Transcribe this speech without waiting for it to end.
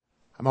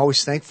I'm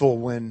always thankful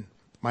when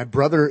my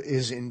brother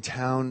is in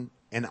town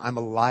and I'm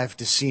alive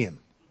to see him.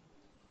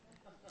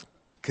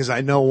 Because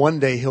I know one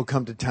day he'll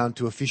come to town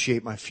to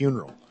officiate my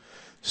funeral.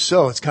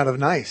 So it's kind of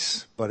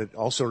nice, but it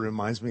also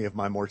reminds me of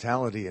my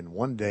mortality, and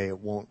one day it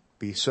won't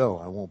be so.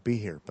 I won't be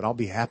here, but I'll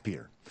be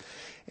happier.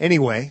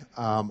 Anyway,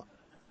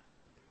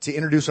 to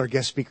introduce our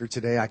guest speaker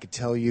today, I could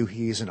tell you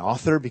he's an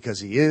author because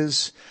he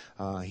is.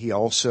 He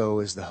also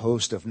is the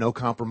host of No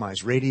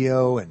Compromise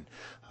Radio and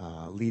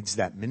leads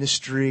that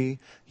ministry.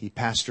 He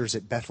pastors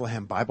at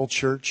Bethlehem Bible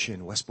Church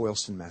in West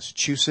Boylston,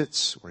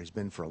 Massachusetts, where he's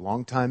been for a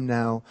long time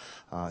now.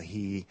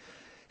 He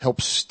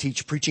helps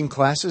teaches preaching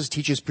classes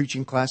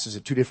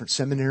at two different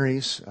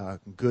seminaries,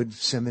 good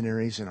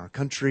seminaries in our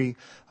country,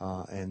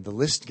 and the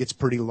list gets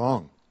pretty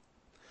long.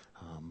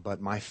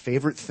 But my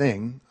favorite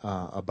thing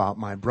about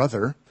my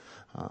brother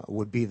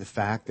would be the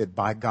fact that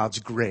by God's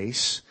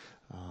grace,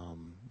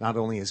 not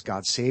only has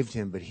God saved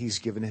him, but he's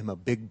given him a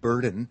big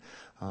burden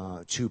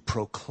to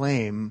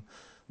proclaim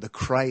the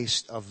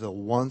Christ of the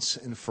once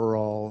and for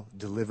all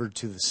delivered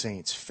to the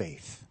saints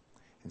faith.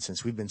 And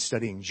since we've been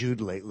studying Jude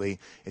lately,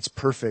 it's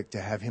perfect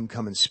to have him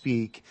come and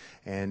speak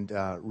and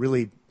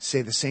really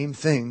say the same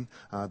thing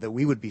that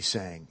we would be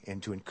saying,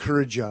 and to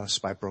encourage us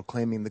by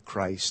proclaiming the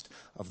Christ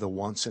of the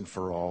once and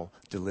for all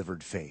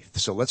delivered faith.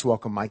 So let's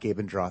welcome Mike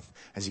Abendroth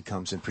as he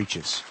comes and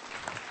preaches.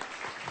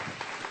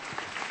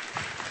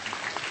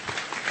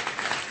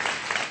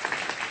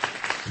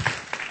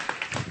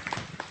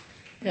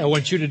 Yeah, I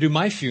want you to do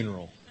my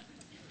funeral.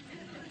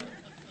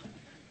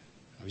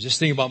 I was just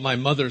thinking about my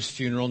mother's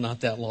funeral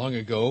not that long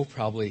ago,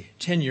 probably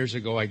 10 years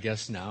ago, I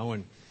guess now.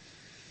 And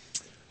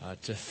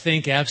to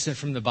think absent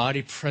from the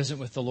body,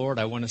 present with the Lord,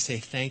 I want to say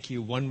thank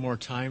you one more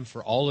time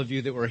for all of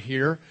you that were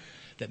here,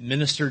 that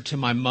ministered to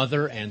my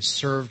mother and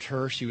served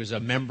her. She was a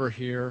member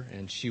here,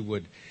 and she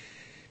would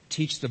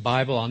teach the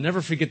Bible. I'll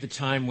never forget the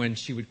time when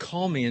she would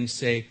call me and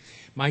say,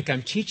 Mike,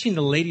 I'm teaching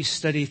the ladies'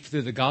 study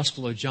through the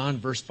Gospel of John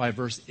verse by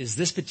verse. Is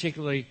this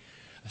particularly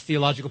a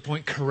theological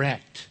point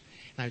correct?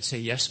 And I would say,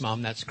 yes,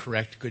 Mom, that's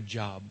correct. Good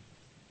job.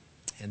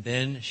 And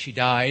then she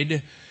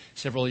died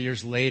several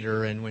years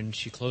later, and when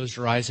she closed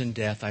her eyes in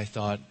death, I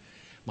thought,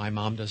 my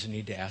mom doesn't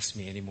need to ask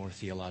me any more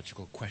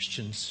theological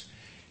questions.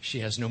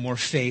 She has no more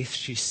faith.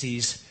 She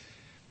sees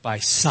by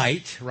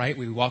sight, right?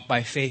 We walk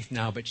by faith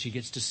now, but she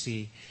gets to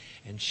see,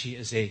 and she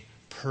is a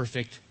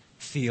perfect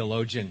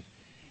theologian.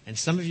 And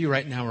some of you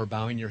right now are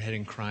bowing your head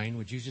and crying.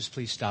 Would you just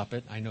please stop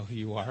it? I know who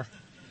you are.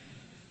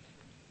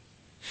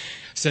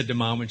 Said to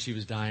Mom when she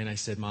was dying, I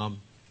said,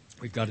 Mom,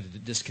 we've got to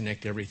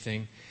disconnect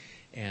everything.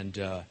 And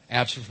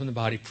absent from the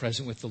body,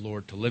 present with the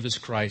Lord, to live as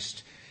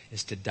Christ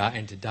is to die,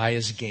 and to die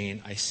is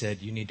gain. I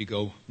said, you need to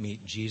go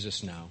meet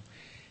Jesus now.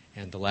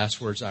 And the last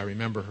words I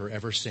remember her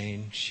ever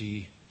saying,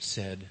 she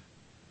said,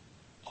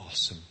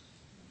 awesome.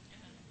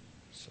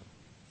 So,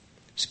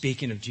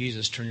 speaking of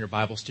Jesus, turn your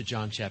Bibles to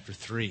John chapter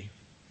 3.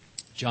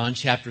 John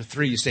chapter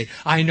 3, you say,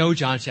 I know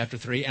John chapter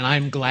 3, and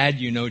I'm glad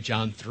you know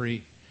John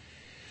 3.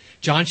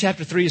 John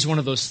chapter 3 is one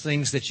of those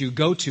things that you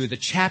go to, the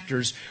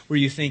chapters where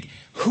you think,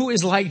 who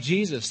is like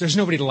Jesus? There's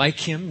nobody like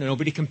him.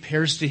 Nobody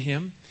compares to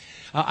him.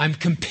 I'm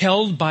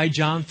compelled by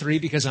John 3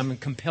 because I'm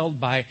compelled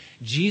by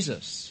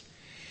Jesus.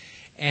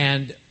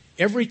 And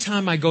every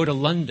time I go to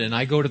London,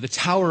 I go to the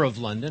Tower of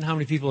London. How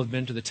many people have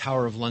been to the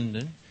Tower of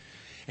London?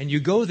 And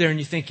you go there and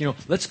you think,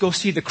 let's go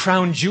see the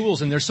crown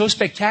jewels. And they're so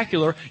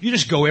spectacular, you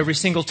just go every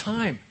single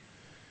time.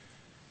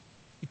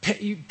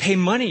 You pay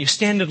money, you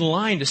stand in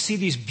line to see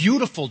these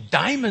beautiful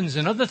diamonds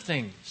and other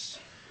things.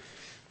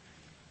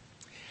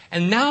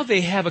 And now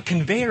they have a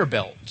conveyor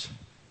belt.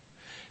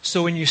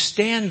 So when you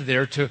stand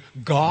there to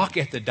gawk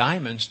at the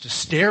diamonds, to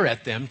stare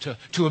at them,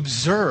 to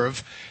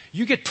observe,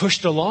 you get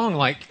pushed along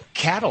like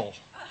cattle.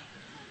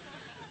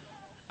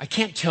 I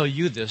can't tell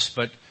you this,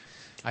 but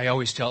I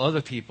always tell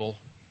other people,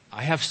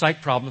 I have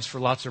sight problems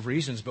for lots of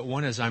reasons, but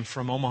one is I'm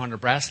from Omaha,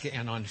 Nebraska,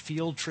 and on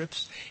field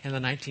trips in the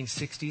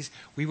 1960s,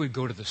 we would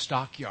go to the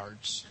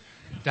stockyards.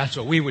 That's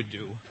what we would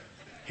do.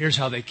 Here's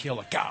how they kill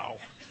a cow.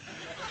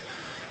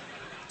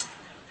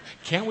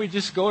 Can't we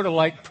just go to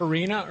like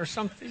Purina or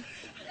something?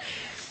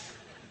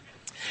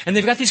 And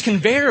they've got these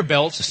conveyor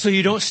belts so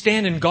you don't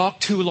stand and gawk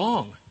too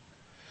long.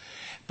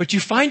 But you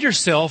find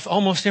yourself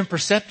almost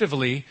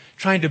imperceptibly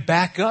trying to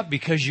back up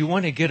because you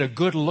want to get a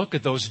good look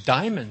at those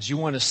diamonds. You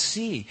want to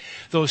see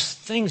those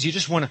things. You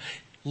just want to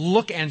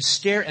look and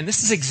stare. And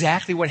this is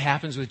exactly what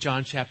happens with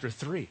John chapter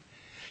 3.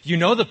 You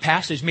know the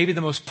passage, maybe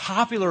the most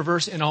popular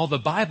verse in all the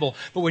Bible,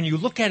 but when you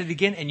look at it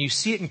again and you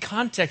see it in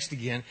context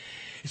again,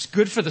 it's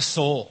good for the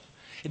soul.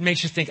 It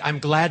makes you think, I'm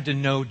glad to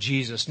know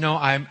Jesus. No,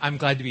 I'm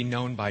glad to be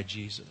known by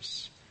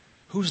Jesus.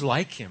 Who's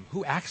like him?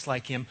 Who acts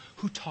like him?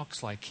 Who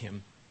talks like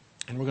him?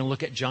 And we're going to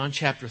look at John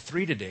chapter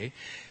 3 today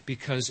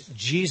because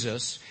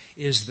Jesus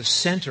is the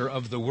center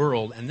of the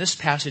world. And this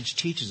passage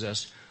teaches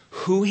us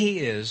who he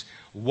is,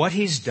 what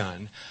he's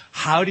done,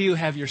 how do you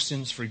have your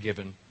sins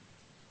forgiven?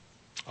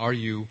 Are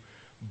you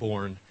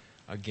born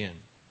again?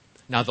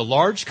 Now, the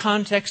large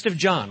context of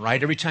John,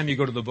 right? Every time you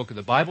go to the book of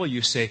the Bible,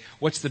 you say,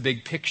 what's the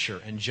big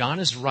picture? And John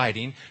is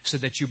writing so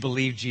that you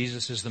believe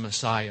Jesus is the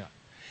Messiah.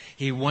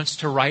 He wants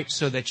to write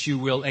so that you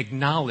will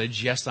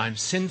acknowledge, yes, I'm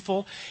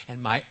sinful,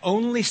 and my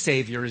only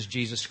Savior is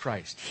Jesus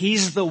Christ.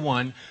 He's the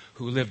one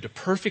who lived a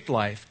perfect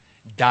life,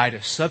 died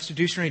a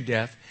substitutionary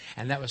death,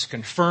 and that was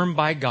confirmed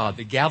by God.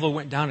 The gavel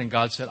went down and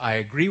God said, I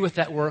agree with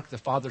that work. The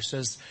Father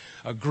says,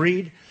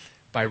 agreed,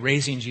 by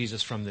raising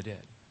Jesus from the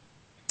dead.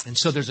 And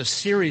so there's a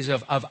series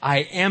of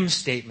I am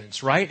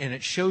statements, right? And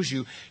it shows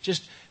you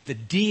just the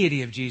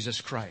deity of Jesus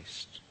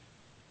Christ.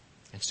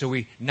 And so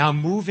we now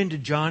move into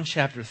John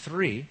chapter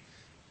 3.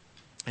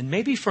 And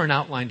maybe for an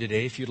outline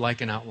today, if you'd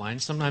like an outline.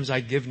 Sometimes I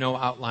give no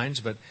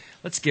outlines, but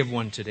let's give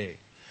one today.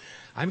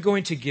 I'm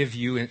going to give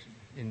you,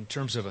 in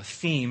terms of a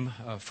theme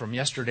from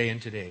yesterday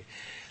and today,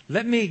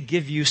 let me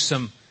give you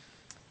some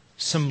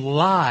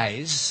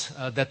lies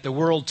that the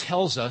world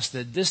tells us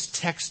that this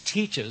text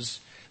teaches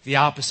the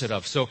opposite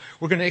of. So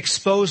we're going to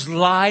expose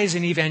lies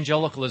in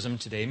evangelicalism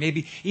today,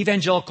 maybe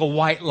evangelical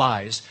white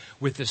lies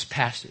with this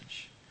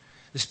passage.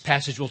 This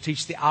passage will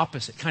teach the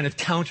opposite, kind of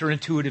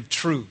counterintuitive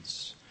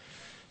truths.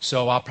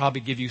 So I'll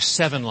probably give you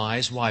 7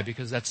 lies. Why?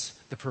 Because that's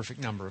the perfect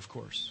number, of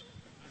course.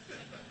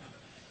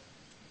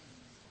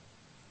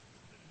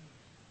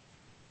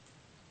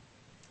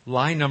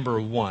 Lie number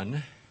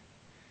 1,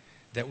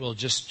 that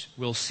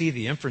we'll see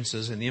the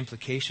inferences and the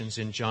implications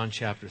in John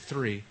chapter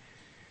 3.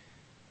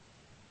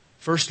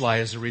 First lie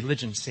is that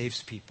religion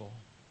saves people.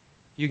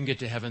 You can get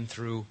to heaven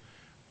through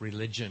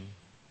religion.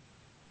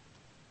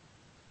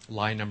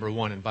 Lie number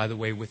 1. And by the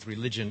way, with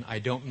religion, I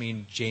don't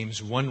mean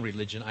James 1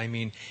 religion. I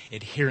mean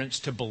adherence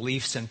to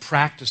beliefs and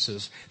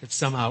practices that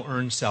somehow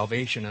earn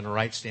salvation and a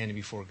right standing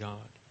before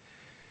God.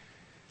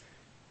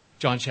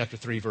 John chapter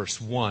 3,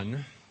 verse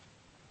 1.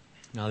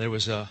 Now there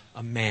was a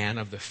man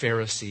of the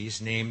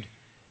Pharisees named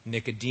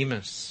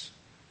Nicodemus,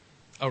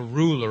 a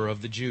ruler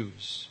of the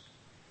Jews.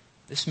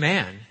 This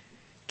man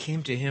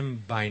came to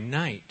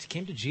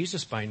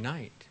Jesus by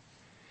night.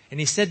 And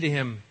he said to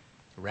him,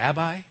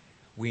 Rabbi,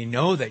 we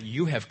know that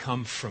you have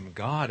come from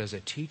God as a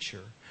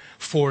teacher,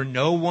 for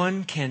no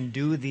one can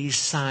do these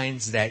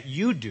signs that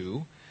you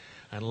do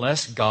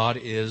unless God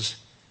is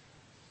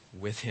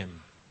with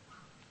him.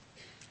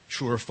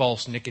 True or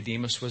false,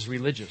 Nicodemus was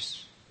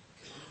religious?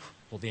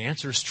 Well, the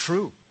answer is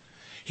true.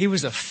 He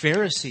was a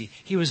Pharisee.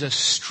 He was a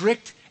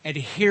strict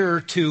adherer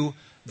to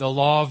the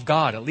law of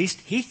God. At least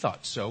he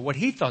thought so, what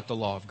he thought the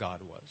law of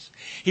God was.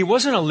 He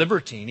wasn't a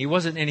libertine. He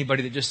wasn't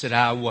anybody that just said,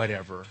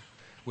 whatever.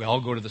 We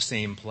all go to the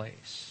same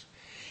place.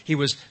 He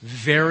was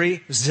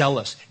very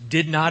zealous.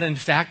 Did not, in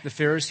fact, the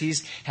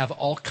Pharisees have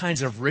all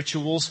kinds of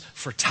rituals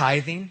for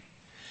tithing?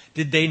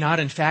 Did they not,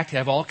 in fact,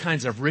 have all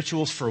kinds of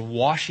rituals for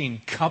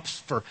washing cups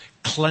for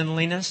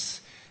cleanliness?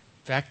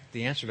 In fact,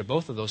 the answer to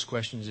both of those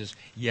questions is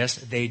yes,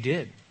 they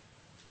did.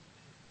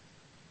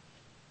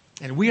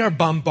 And we are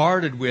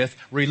bombarded with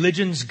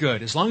religion's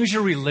good. As long as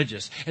you're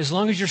religious, as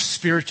long as you're a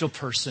spiritual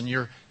person,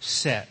 you're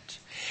set.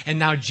 And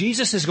now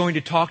Jesus is going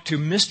to talk to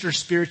Mr.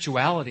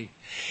 Spirituality.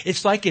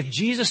 It's like if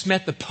Jesus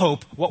met the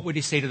Pope, what would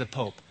he say to the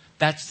Pope?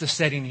 That's the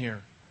setting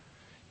here.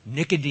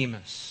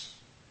 Nicodemus.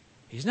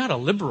 He's not a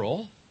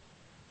liberal.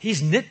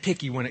 He's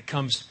nitpicky when it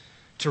comes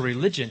to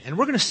religion. And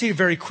we're going to see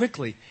very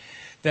quickly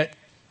that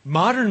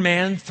modern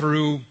man,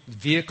 through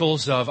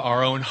vehicles of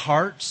our own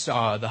hearts,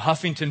 the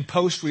Huffington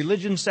Post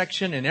religion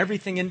section and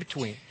everything in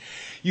between,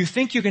 you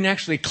think you can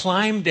actually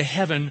climb to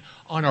heaven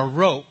on a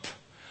rope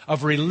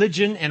of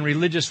religion and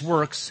religious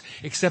works,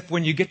 except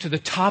when you get to the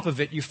top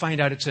of it, you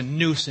find out it's a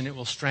noose and it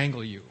will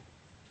strangle you.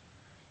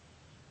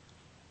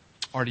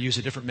 Or to use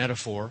a different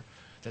metaphor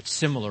that's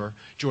similar,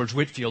 George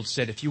Whitefield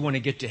said, if you want to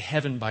get to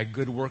heaven by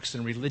good works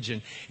and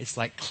religion, it's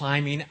like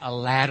climbing a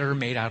ladder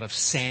made out of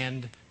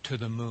sand to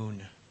the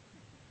moon.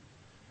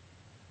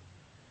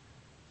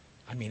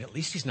 I mean, at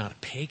least he's not a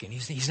pagan.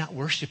 He's not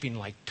worshiping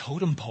like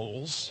totem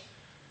poles.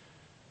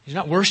 He's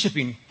not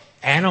worshiping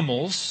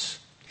animals.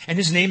 And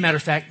his name, matter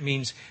of fact,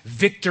 means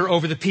victor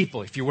over the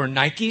people. If you wear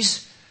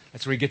Nikes,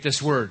 that's where you get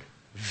this word.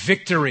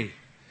 Victory.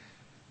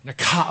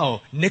 Nikao,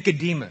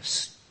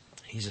 Nicodemus.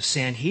 He's a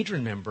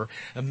Sanhedrin member,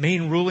 a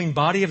main ruling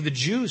body of the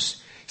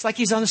Jews. It's like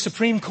he's on the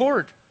Supreme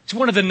Court. It's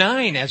one of the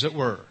 9, as it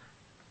were.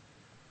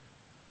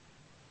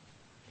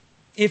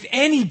 If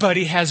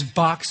anybody has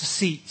box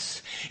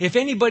seats, if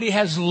anybody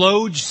has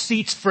loge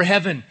seats for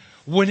heaven,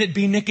 wouldn't it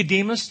be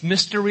Nicodemus,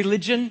 Mr.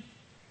 Religion?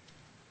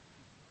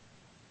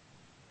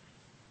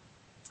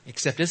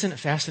 Except isn't it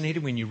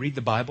fascinating when you read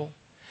the Bible?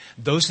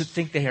 Those that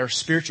think their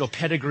spiritual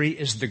pedigree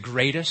is the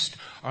greatest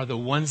are the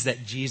ones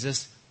that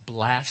Jesus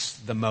blasts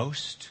the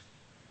most.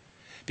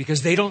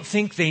 Because they don't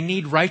think they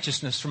need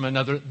righteousness from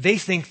another. They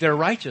think they're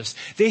righteous.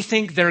 They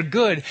think they're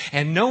good.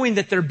 And knowing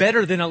that they're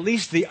better than at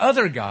least the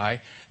other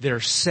guy,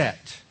 they're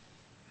set.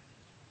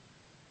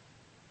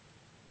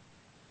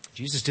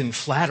 Jesus didn't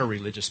flatter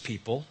religious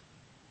people.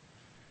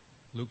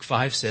 Luke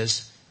 5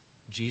 says,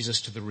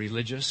 Jesus to the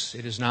religious,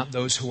 it is not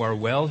those who are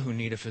well who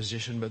need a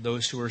physician, but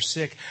those who are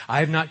sick. I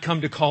have not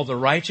come to call the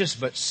righteous,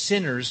 but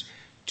sinners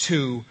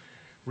to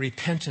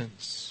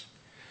repentance.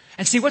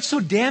 And see, what's so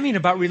damning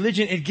about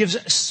religion, it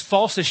gives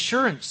false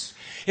assurance.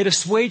 It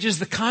assuages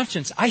the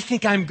conscience. I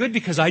think I'm good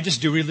because I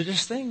just do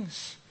religious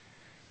things.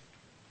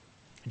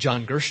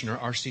 John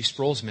Gershner, R.C.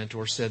 Sproul's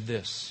mentor, said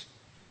this: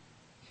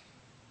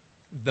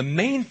 the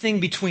main thing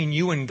between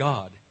you and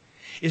God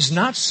is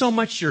not so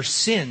much your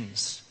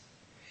sins,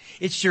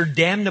 it's your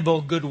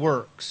damnable good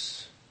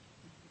works.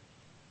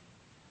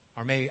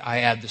 Or may I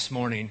add this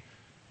morning,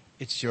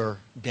 it's your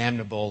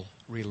damnable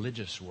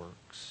religious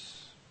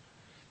works.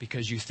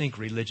 Because you think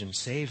religion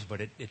saves, but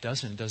it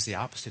doesn't. It does the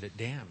opposite. It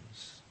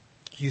damns.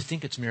 You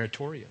think it's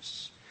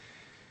meritorious.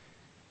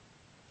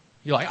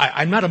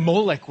 I'm not a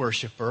Molech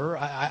worshiper.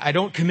 I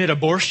don't commit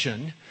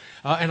abortion.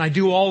 And I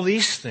do all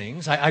these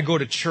things. I go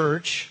to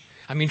church.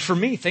 I mean, for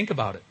me, think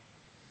about it.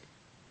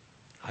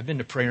 I've been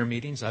to prayer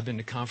meetings. I've been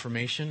to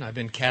confirmation. I've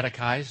been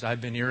catechized.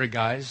 I've been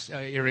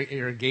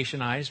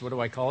irrigationized. What do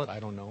I call it? I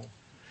don't know.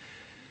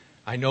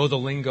 I know the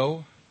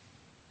lingo.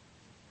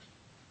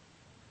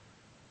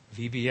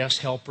 VBS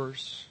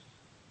helpers.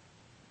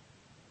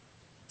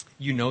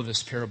 You know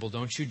this parable,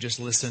 don't you?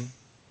 Just listen.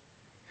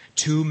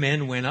 2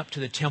 men went up to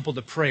the temple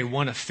to pray,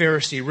 one a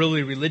Pharisee,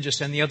 really religious,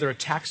 and the other a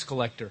tax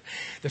collector.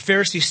 The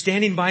Pharisee,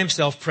 standing by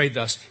himself, prayed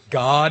thus: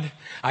 God,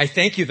 I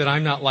thank you that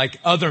I'm not like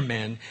other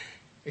men,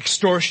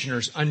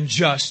 extortioners,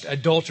 unjust,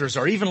 adulterers,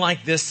 or even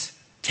like this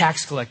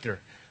tax collector.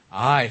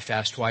 I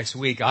fast twice a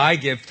week. I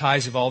give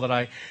tithes of all that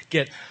I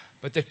get.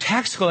 But the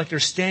tax collector,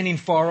 standing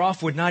far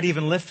off, would not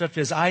even lift up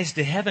his eyes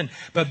to heaven,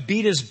 but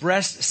beat his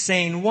breast,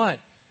 saying what?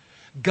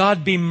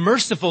 God, be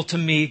merciful to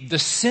me, the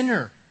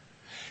sinner.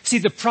 See,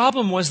 the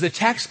problem was the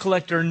tax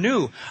collector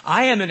knew,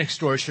 I am an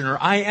extortioner,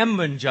 I am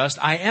unjust,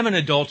 I am an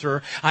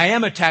adulterer, I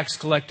am a tax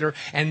collector,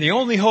 and the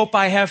only hope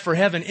I have for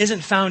heaven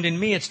isn't found in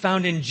me, it's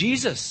found in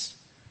Jesus.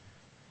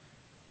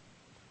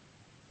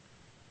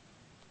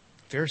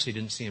 The Pharisee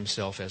didn't see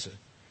himself as a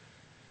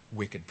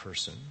wicked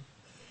person.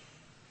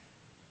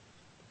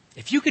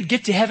 If you could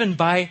get to heaven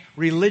by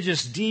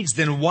religious deeds,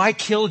 then why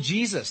kill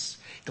Jesus?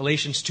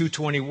 Galatians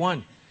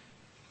 2:21.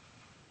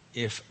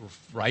 If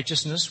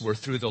righteousness were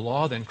through the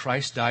law, then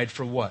Christ died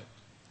for what?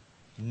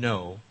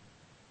 No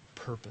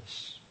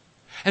purpose.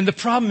 And the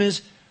problem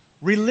is,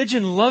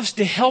 religion loves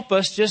to help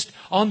us just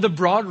on the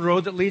broad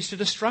road that leads to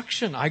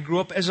destruction. I grew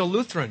up as a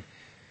Lutheran.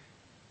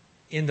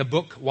 In the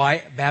book,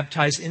 Why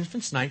Baptize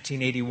Infants,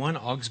 1981,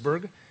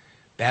 Augsburg,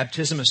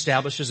 baptism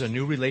establishes a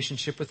new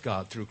relationship with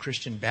God. Through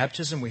Christian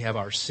baptism, we have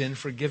our sin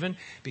forgiven,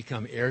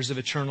 become heirs of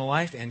eternal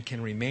life, and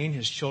can remain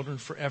His children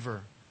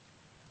forever.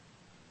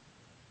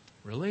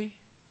 Really?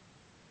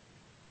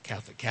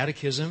 Catholic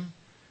Catechism,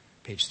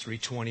 page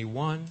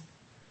 321.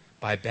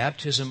 By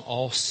baptism,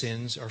 all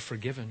sins are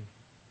forgiven.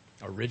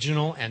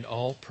 Original and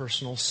all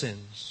personal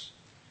sins.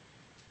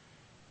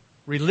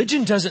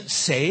 Religion doesn't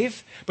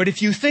save, but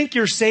if you think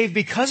you're saved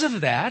because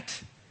of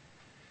that,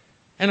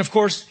 and of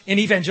course, in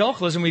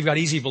evangelicalism, we've got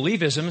easy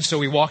believism, so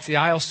we walk the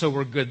aisle, so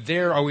we're good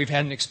there, or we've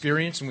had an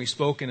experience and we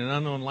spoke in an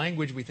unknown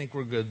language, we think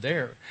we're good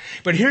there.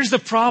 But here's the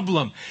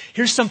problem.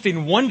 Here's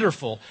something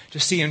wonderful to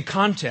see in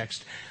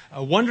context.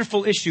 A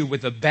wonderful issue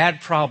with a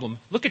bad problem.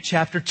 Look at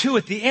chapter 2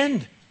 at the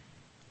end.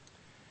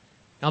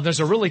 Now,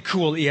 there's a really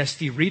cool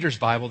ESV Reader's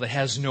Bible that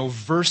has no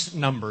verse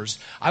numbers.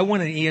 I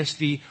want an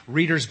ESV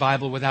Reader's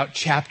Bible without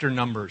chapter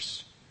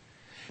numbers.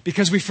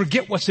 Because we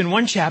forget what's in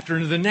one chapter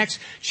into the next.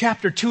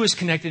 Chapter 2 is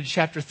connected to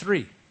chapter 3.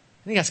 I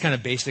think that's kind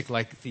of basic,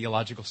 like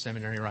theological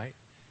seminary, right?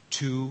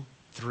 2,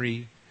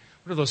 3.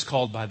 What are those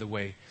called, by the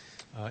way?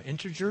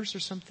 Integers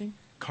or something?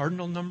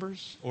 Cardinal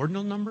numbers?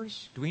 Ordinal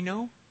numbers? Do we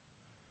know?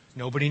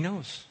 Nobody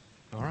knows.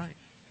 All right.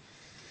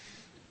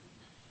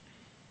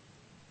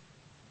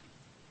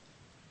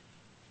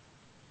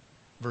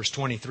 Verse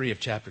 23 of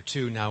chapter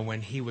 2, now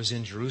when he was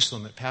in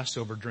Jerusalem at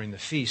Passover during the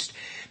feast,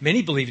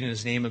 many believed in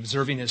his name,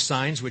 observing his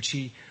signs which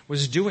he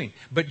was doing.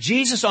 But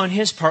Jesus on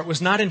his part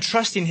was not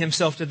entrusting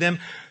himself to them.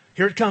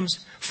 Here it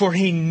comes. For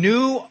he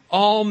knew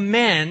all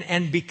men,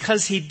 and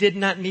because he did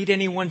not need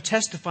anyone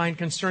testifying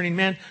concerning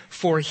men,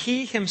 for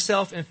he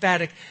himself,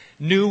 emphatic,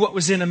 knew what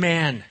was in a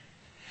man.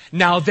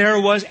 Now there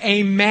was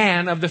a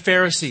man of the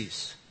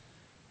Pharisees.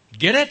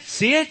 Get it?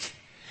 See it?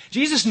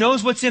 Jesus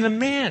knows what's in a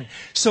man.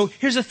 So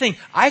here's the thing.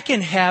 I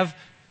can have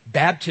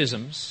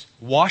baptisms,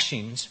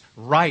 washings,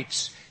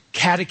 rites,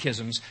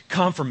 catechisms,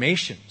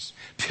 confirmations,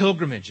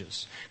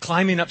 pilgrimages,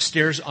 climbing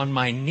upstairs on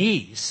my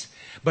knees.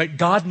 But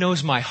God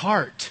knows my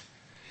heart.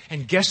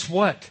 And guess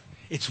what?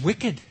 It's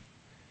wicked.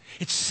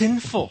 It's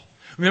sinful.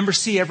 Remember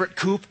C. Everett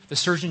Koop, the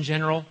Surgeon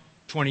General,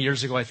 20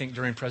 years ago, I think,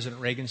 during President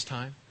Reagan's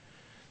time?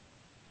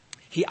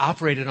 He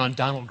operated on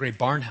Donald Gray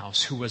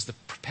Barnhouse, who was the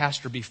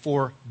pastor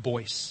before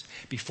Boyce,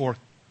 before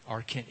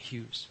R. Kent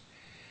Hughes.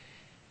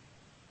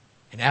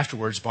 And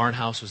afterwards,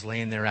 Barnhouse was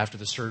laying there after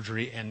the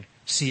surgery, and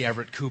C.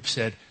 Everett Koop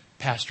said,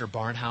 Pastor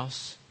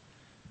Barnhouse,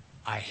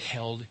 I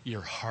held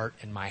your heart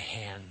in my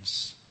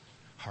hands.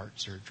 Heart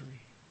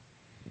surgery.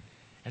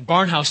 And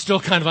Barnhouse, still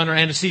kind of under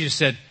anesthesia,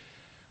 said,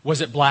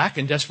 was it black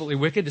and desperately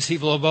wicked,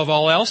 deceitful above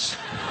all else?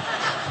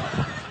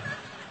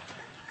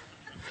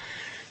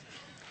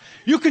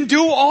 You can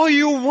do all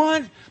you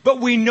want, but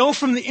we know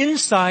from the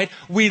inside,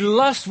 we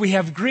lust, we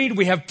have greed,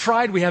 we have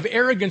pride, we have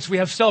arrogance, we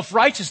have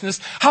self-righteousness.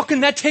 How can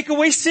that take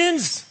away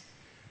sins?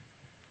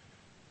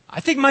 I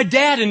think my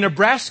dad in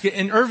Nebraska,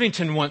 in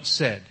Irvington, once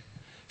said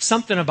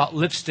something about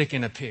lipstick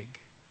in a pig.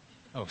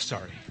 Oh,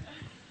 sorry.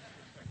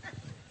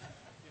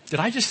 Did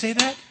I just say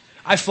that?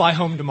 I fly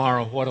home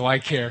tomorrow. What do I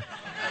care?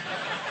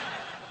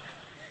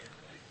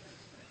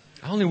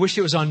 I only wish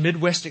it was on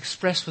Midwest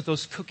Express with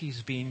those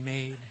cookies being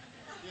made.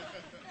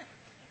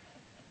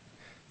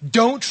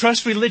 Don't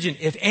trust religion.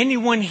 If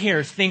anyone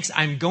here thinks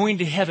I'm going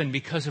to heaven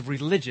because of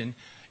religion,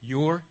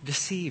 you're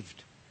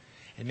deceived.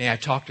 And may I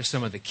talk to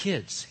some of the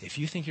kids? If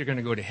you think you're going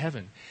to go to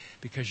heaven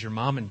because your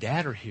mom and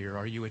dad are here,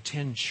 or you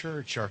attend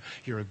church, or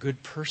you're a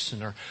good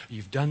person, or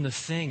you've done the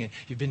thing and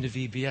you've been to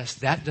VBS,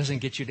 that doesn't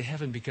get you to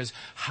heaven, because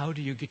how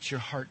do you get your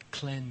heart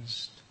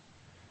cleansed?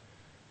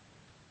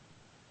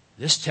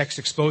 This text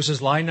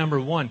exposes lie number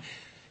 1.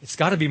 It's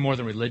got to be more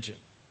than religion.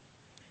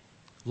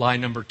 Lie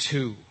number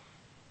 2.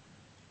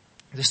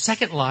 The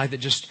second lie that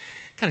just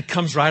kind of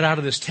comes right out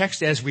of this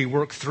text as we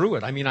work through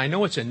it. I mean, I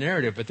know it's a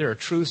narrative, but there are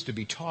truths to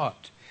be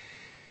taught.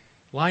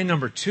 Lie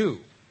number 2.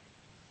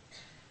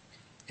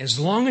 As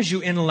long as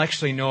you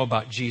intellectually know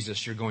about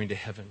Jesus, you're going to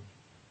heaven.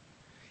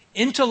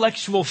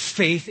 Intellectual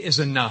faith is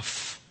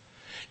enough.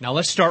 Now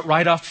let's start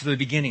right off to the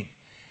beginning.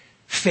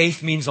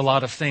 Faith means a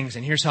lot of things,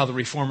 and here's how the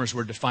Reformers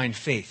would define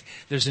faith.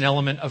 There's an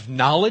element of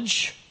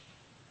knowledge.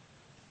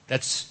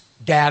 That's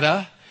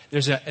data.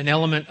 There's an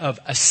element of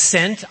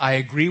assent. I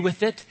agree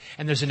with it.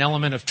 And there's an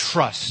element of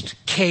trust.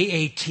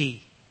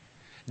 K-A-T.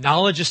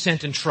 Knowledge,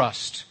 assent, and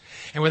trust.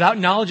 And without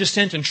knowledge,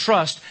 assent, and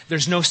trust,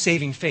 there's no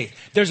saving faith.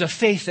 There's a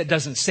faith that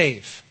doesn't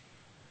save.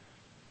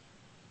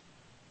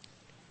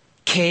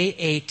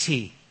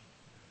 K-A-T.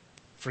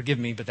 Forgive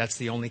me, but that's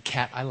the only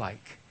cat I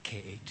like.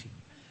 K-A-T.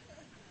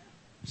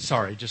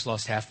 Sorry, just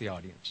lost half the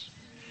audience.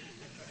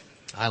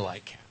 I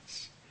like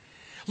cats.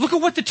 Look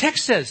at what the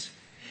text says.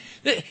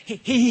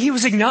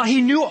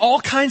 He knew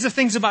all kinds of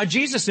things about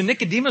Jesus, and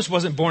Nicodemus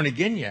wasn't born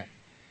again yet.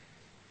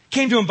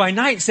 Came to him by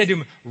night and said to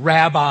him,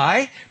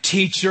 Rabbi,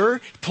 teacher,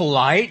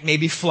 polite,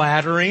 maybe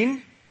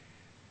flattering.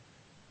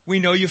 We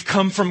know you've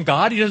come from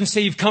God. He doesn't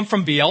say you've come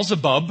from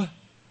Beelzebub.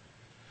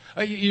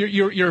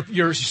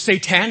 You're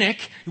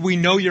satanic. We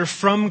know you're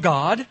from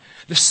God.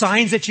 The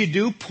signs that you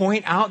do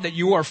point out that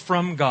you are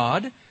from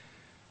God.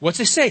 What's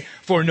it say?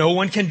 For no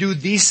one can do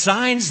these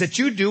signs that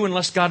you do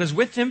unless God is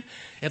with him.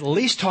 At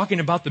least talking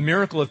about the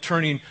miracle of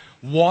turning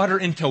water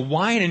into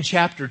wine in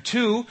chapter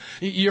 2.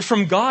 You're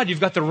from God. You've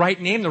got the right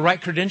name, the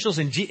right credentials.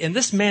 And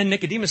this man,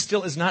 Nicodemus,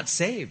 still is not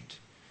saved.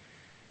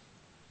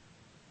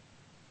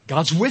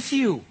 God's with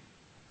you.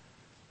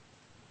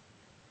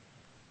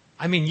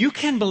 I mean, you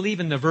can believe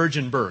in the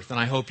virgin birth, and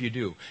I hope you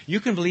do. You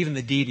can believe in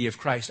the deity of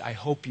Christ. I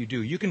hope you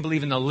do. You can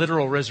believe in the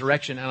literal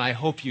resurrection, and I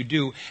hope you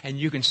do. And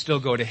you can still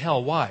go to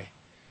hell. Why?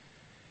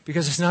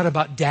 Because it's not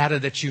about data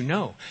that you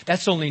know.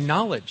 That's only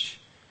knowledge.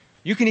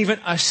 You can even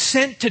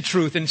assent to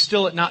truth and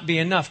still it not be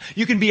enough.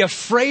 You can be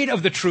afraid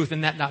of the truth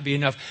and that not be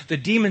enough. The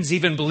demons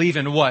even believe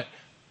in what?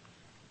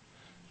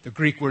 The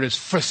Greek word is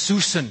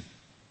phrosusin.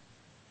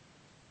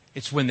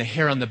 It's when the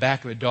hair on the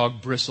back of a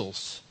dog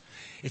bristles.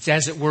 It's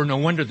as it were, no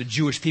wonder the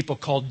Jewish people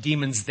called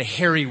demons the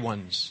hairy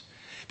ones.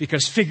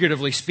 Because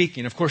figuratively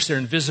speaking, of course they're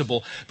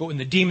invisible, but when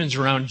the demons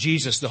are around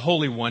Jesus, the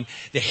Holy One,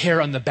 the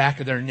hair on the back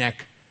of their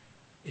neck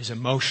is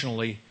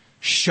emotionally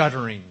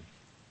shuddering.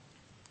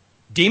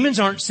 Demons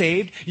aren't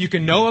saved. You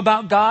can know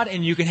about God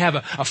and you can have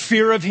a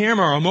fear of Him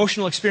or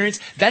emotional experience.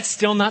 That's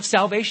still not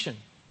salvation.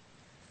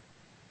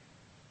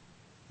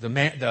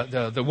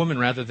 The woman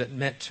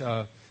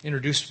that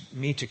introduced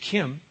me to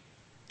Kim,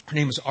 her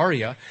name was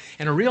Aria,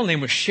 and her real name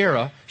was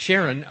Sharon.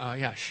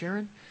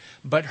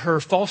 But her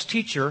false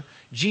teacher,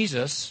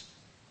 Jesus,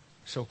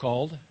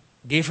 so-called,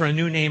 gave her a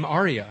new name,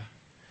 Aria.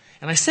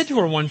 And I said to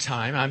her one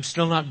time, I'm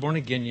still not born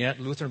again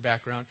yet, Lutheran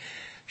background.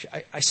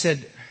 I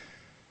said,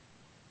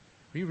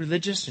 are you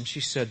religious? And she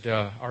said,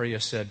 Aria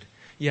said,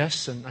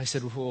 yes. And I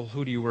said, well,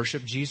 who do you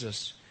worship?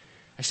 Jesus.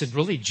 I said,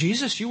 really?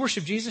 Jesus? You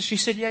worship Jesus? She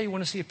said, yeah, you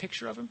want to see a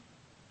picture of him?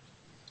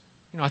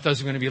 You know, I thought it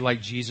was going to be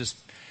like Jesus,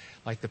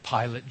 like the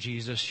pilot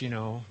Jesus,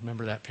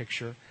 remember that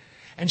picture?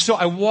 And so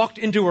I walked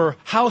into her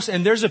house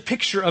and there's a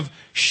picture of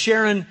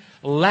Sharon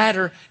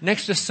Latter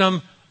next to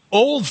some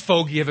old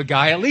fogey of a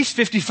guy, at least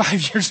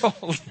 55 years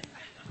old.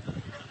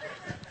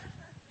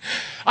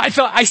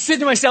 I said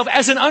to myself,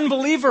 as an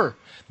unbeliever,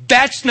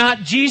 that's not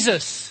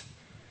Jesus.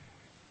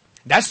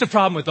 That's the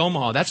problem with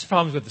Omaha. That's the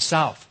problem with the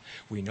South.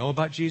 We know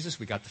about Jesus.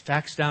 We got the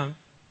facts down.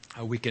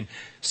 We can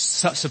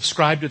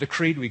subscribe to the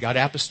creed. We got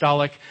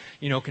apostolic,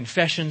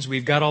 confessions.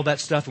 We've got all that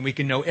stuff and we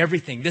can know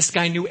everything. This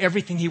guy knew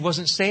everything. He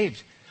wasn't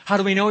saved. How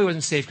do we know he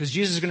wasn't saved? Because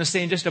Jesus is going to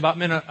say in just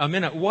about a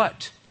minute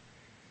what?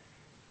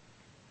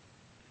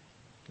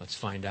 Let's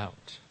find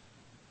out.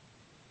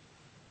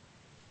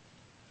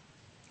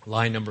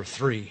 Lie number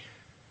 3.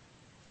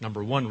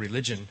 Number 1,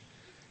 religion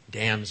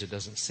damns, it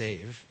doesn't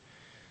save.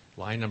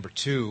 Lie number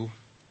 2,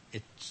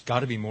 it's got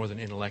to be more than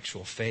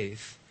intellectual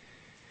faith.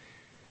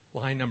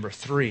 Line number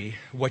 3,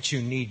 what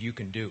you need, you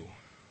can do.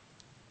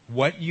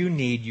 What you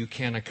need, you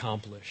can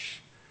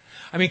accomplish.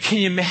 I mean, can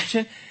you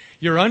imagine?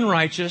 You're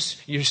unrighteous,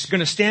 you're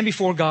going to stand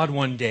before God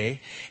one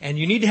day, and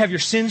you need to have your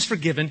sins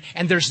forgiven,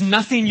 and there's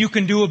nothing you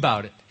can do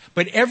about it.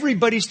 But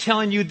everybody's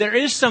telling you there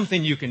is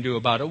something you can do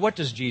about it. What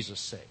does Jesus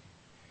say?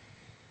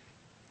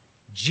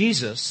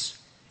 Jesus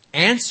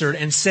answered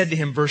and said to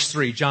him, verse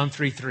 3, John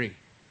 3:3.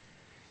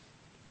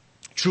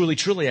 Truly,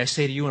 truly, I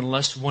say to you,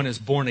 unless one is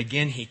born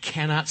again, he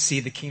cannot see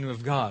the kingdom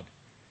of God.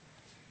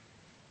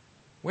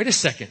 Wait a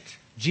second.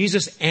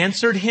 Jesus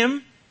answered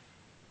him?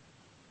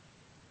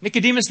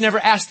 Nicodemus never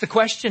asked the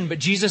question, but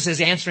Jesus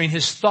is answering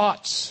his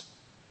thoughts,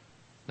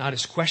 not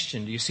his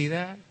question. Do you see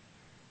that?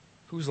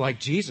 Who's like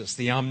Jesus,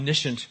 the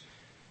omniscient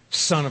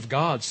Son of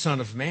God, Son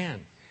of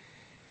Man?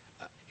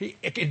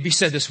 It could be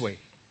said this way.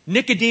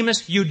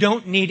 Nicodemus, you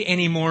don't need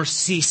any more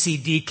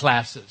CCD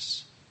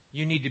classes.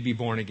 You need to be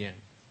born again.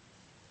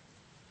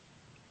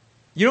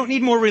 You don't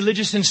need more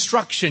religious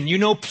instruction. You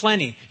know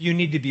plenty. You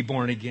need to be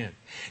born again.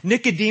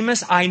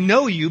 Nicodemus, I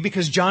know you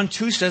because John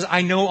 2 says,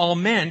 I know all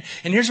men.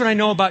 And here's what I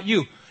know about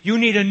you. You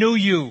need a new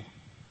you.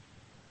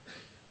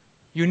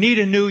 You need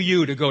a new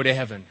you to go to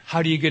heaven.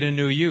 How do you get a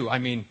new you? I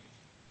mean,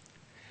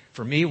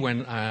 for me,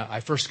 when I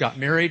first got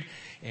married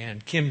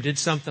and Kim did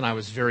something, I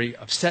was very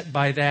upset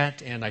by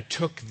that. And I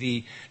took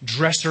the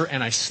dresser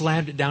and I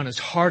slammed it down as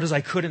hard as I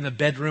could in the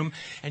bedroom.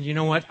 And you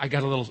know what? I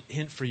got a little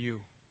hint for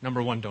you.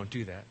 Number 1, don't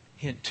do that.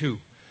 Hint 2,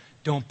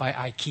 don't buy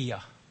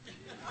IKEA.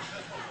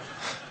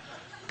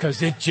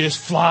 Because it just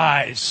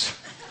flies.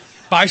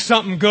 Buy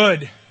something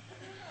good.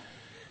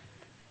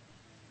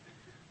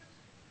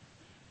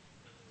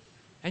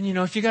 And you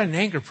know, if you got an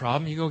anger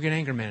problem, you go get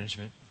anger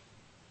management.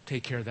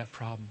 Take care of that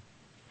problem.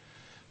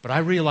 But I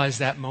realized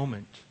that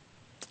moment,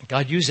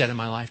 God used that in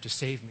my life to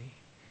save me.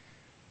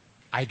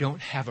 I don't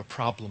have a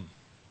problem.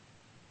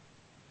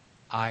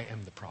 I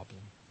am the problem.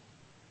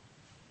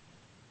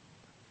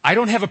 I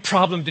don't have a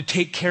problem to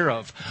take care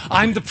of.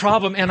 I'm the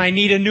problem and I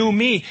need a new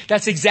me.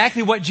 That's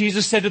exactly what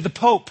Jesus said to the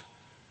Pope.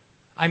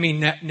 I mean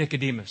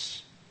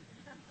Nicodemus.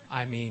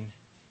 I mean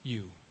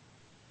you.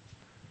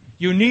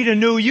 You need a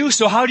new you,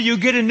 so how do you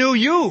get a new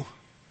you?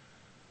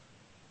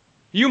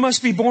 You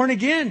must be born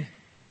again.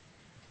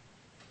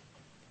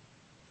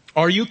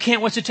 Or you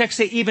can't, what's the text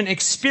say, even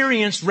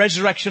experience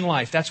resurrection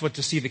life. That's what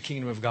to see the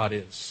kingdom of God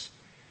is.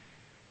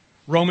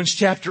 Romans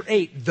chapter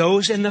 8,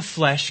 those in the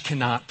flesh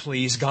cannot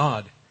please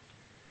God.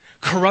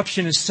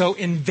 Corruption is so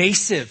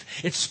invasive.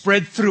 It's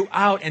spread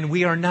throughout and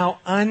we are now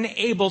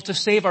unable to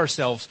save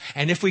ourselves.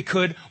 And if we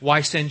could,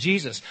 why send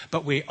Jesus?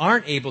 But we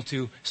aren't able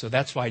to, so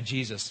that's why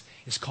Jesus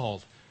is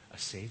called a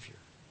Savior.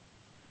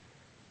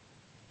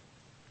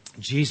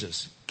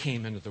 Jesus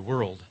came into the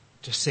world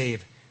to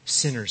save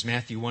sinners.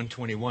 Matthew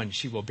 1:21,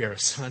 she will bear a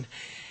son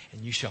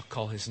and you shall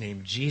call his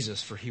name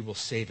Jesus, for he will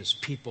save his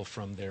people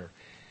from their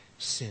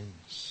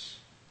sins.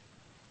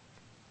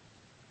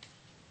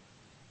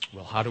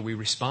 Well, how do we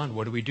respond?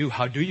 What do we do?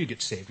 How do you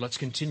get saved? Let's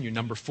continue.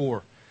 Number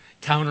 4,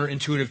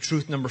 counterintuitive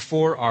truth. Number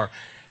 4, our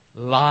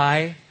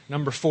lie.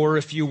 Number 4,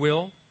 if you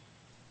will.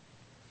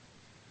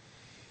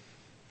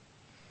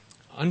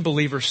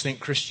 Unbelievers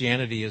think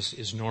Christianity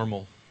is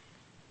normal.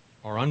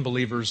 Or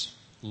unbelievers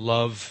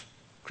love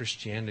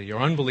Christianity. Or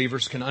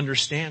unbelievers can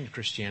understand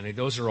Christianity.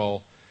 Those are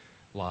all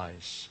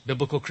lies.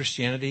 Biblical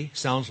Christianity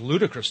sounds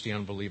ludicrous to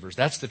unbelievers.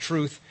 That's the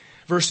truth.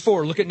 Verse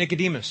 4, look at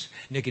Nicodemus.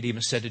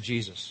 Nicodemus said to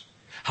Jesus,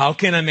 how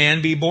can a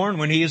man be born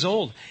when he is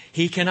old?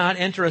 He cannot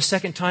enter a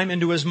second time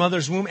into his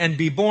mother's womb and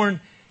be born,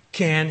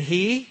 can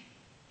he?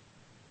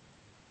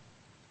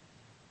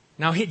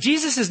 Now,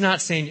 Jesus is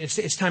not saying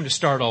it's time to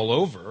start all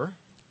over.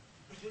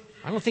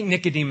 I don't think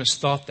Nicodemus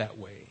thought that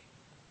way.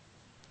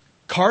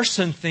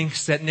 Carson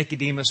thinks that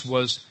Nicodemus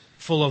was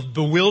full of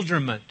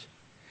bewilderment,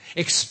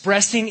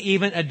 expressing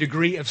even a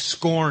degree of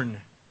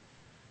scorn.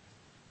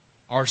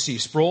 R.C.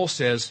 Sproul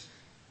says,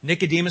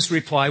 Nicodemus'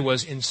 reply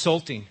was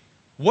insulting.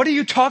 What are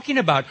you talking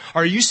about?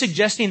 Are you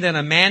suggesting that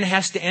a man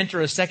has to enter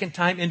a second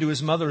time into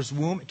his mother's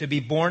womb to be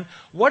born?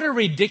 What a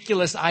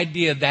ridiculous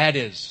idea that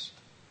is.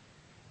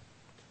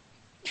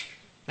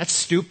 That's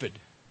stupid.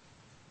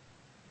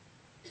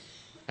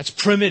 That's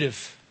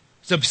primitive.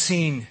 It's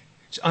obscene.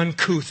 It's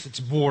uncouth. It's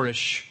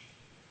boorish.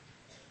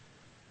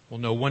 Well,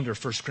 no wonder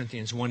 1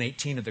 Corinthians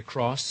 1:18 of the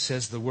cross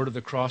says the word of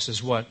the cross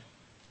is what?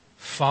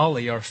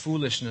 Folly or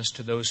foolishness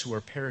to those who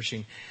are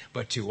perishing,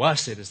 but to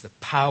us it is the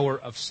power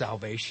of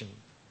salvation.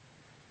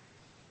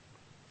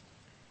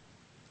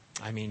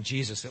 I mean,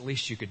 Jesus, at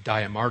least you could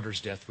die a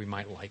martyr's death. We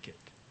might like it.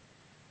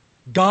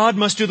 God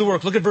must do the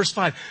work. Look at verse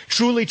 5.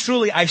 Truly,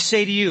 truly, I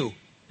say to you.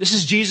 This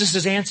is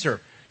Jesus' answer.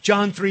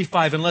 John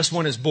 3:5, unless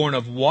one is born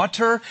of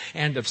water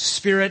and of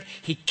spirit,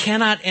 he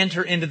cannot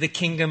enter into the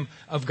kingdom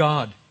of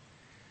God.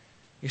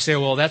 You say,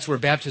 well, that's where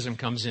baptism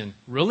comes in.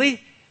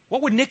 Really?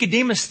 What would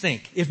Nicodemus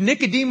think? If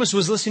Nicodemus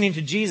was listening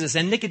to Jesus,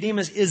 and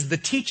Nicodemus is the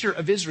teacher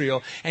of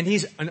Israel, and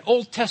he's an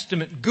Old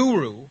Testament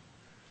guru,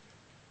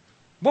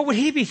 what would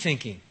he be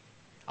thinking?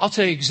 I'll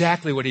tell you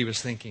exactly what he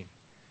was thinking.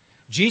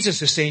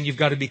 Jesus is saying you've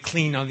got to be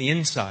clean on the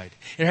inside.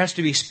 There has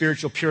to be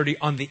spiritual purity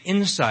on the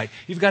inside.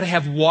 You've got to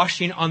have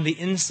washing on the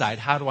inside.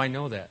 How do I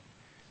know that?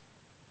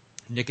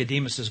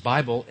 Nicodemus'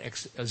 Bible,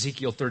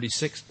 Ezekiel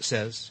 36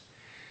 says,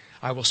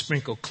 I will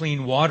sprinkle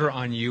clean water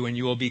on you and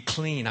you will be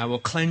clean. I will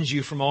cleanse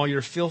you from all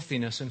your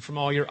filthiness and from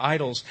all your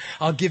idols.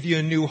 I'll give you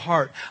a new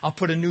heart. I'll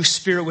put a new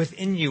spirit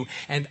within you,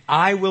 and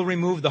I will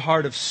remove the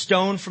heart of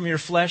stone from your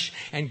flesh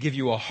and give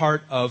you a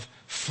heart of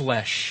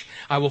flesh.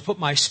 I will put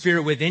my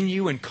spirit within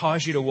you and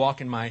cause you to walk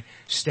in my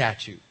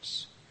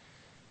statutes.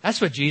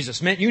 That's what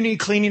Jesus meant. You need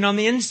cleaning on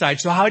the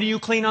inside. So how do you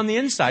clean on the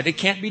inside? It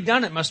can't be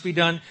done. It must be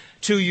done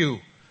to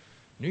you.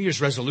 New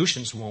Year's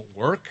resolutions won't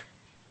work.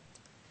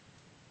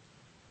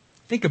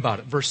 Think about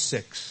it, verse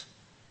 6.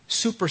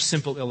 Super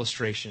simple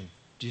illustration.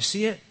 Do you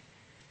see it?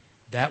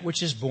 That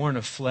which is born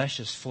of flesh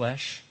is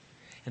flesh,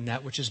 and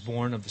that which is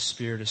born of the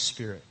Spirit is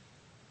spirit.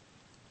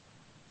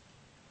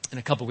 In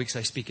a couple of weeks,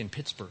 I speak in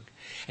Pittsburgh.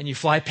 And you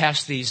fly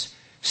past these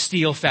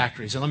steel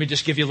factories. And let me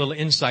just give you a little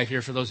insight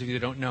here for those of you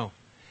that don't know.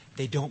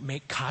 They don't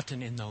make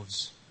cotton in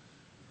those.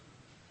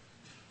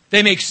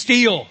 They make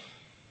steel.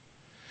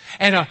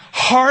 And a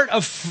heart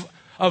of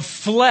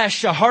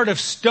flesh, a heart of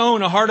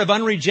stone, a heart of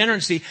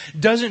unregeneracy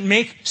doesn't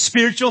make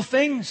spiritual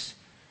things.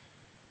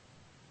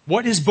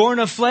 What is born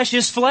of flesh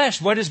is flesh.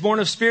 What is born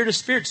of spirit is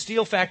spirit.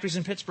 Steel factories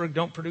in Pittsburgh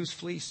don't produce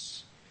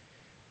fleece.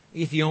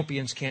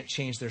 Ethiopians can't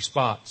change their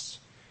spots.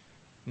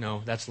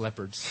 No, that's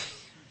leopards.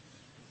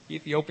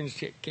 Ethiopians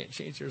can't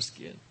change their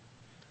skin.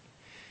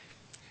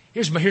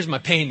 Here's my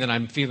pain that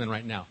I'm feeling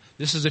right now.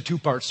 This is a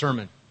 2-part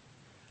sermon.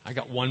 I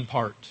got 1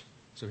 part.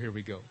 So here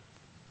we go.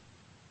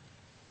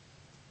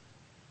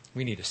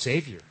 We need a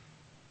Savior.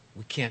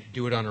 We can't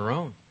do it on our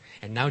own.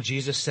 And now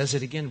Jesus says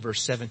it again,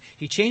 verse 7.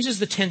 He changes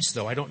the tense,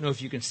 though. I don't know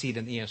if you can see it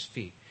in the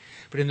ESV.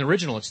 But in the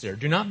original, it's there.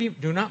 Do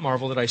not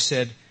marvel that I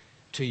said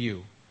to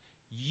you,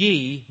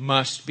 ye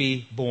must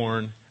be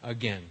born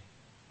again.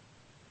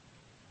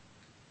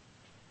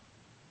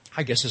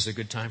 I guess this is a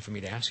good time for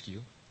me to ask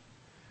you.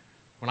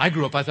 When I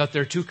grew up, I thought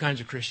there are 2 kinds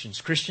of Christians.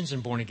 Christians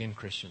and born-again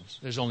Christians.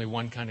 There's only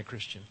one kind of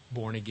Christian,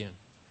 born again.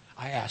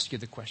 I ask you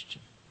the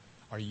question,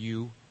 are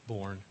you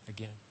born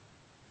again?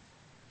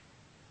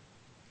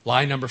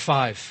 Lie number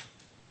 5.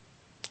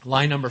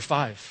 Lie number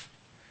 5.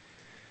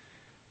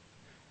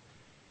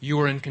 You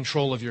are in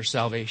control of your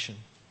salvation.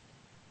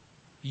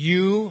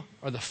 You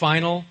are the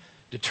final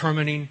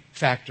determining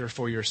factor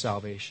for your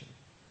salvation.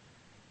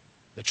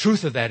 The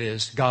truth of that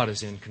is God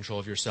is in control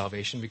of your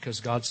salvation because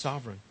God's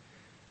sovereign.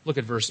 Look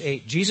at verse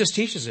 8. Jesus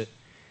teaches it.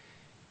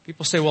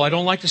 People say, well, I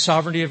don't like the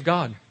sovereignty of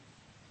God.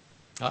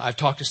 I've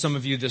talked to some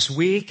of you this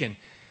week, and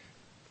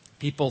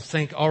people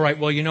think, all right,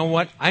 well, you know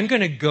what? I'm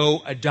going to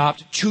go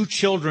adopt 2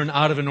 children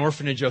out of an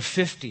orphanage of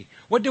 50.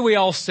 What do we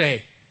all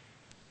say?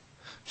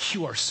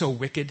 You are so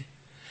wicked.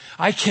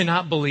 I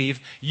cannot believe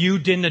you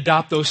didn't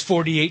adopt those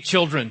 48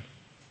 children.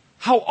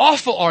 How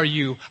awful are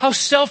you? How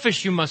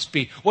selfish you must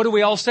be. What do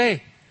we all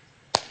say?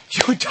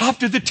 You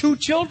adopted the 2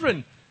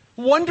 children.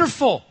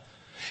 Wonderful.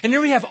 And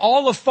here we have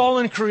all of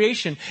fallen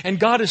creation, and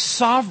God is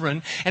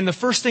sovereign, and the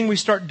first thing we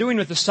start doing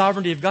with the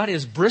sovereignty of God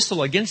is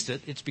bristle against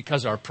it. It's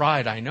because our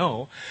pride, I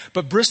know,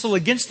 but bristle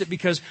against it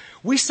because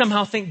we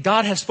somehow think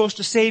God is supposed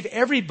to save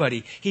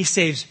everybody. He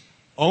saves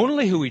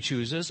only who He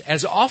chooses,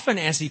 as often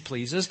as He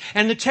pleases,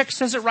 and the text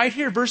says it right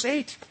here, verse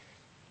 8.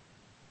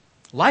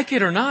 Like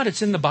it or not,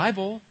 it's in the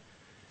Bible.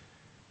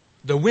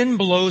 The wind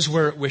blows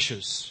where it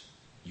wishes.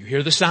 You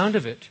hear the sound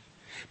of it,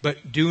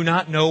 but do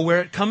not know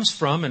where it comes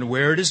from and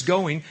where it is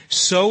going.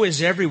 So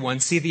is everyone,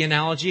 see the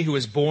analogy, who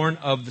is born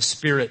of the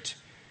Spirit.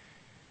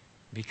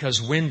 Because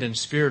wind and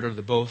spirit are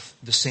both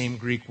the same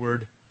Greek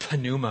word,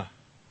 pneuma.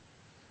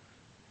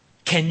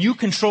 Can you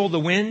control the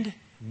wind?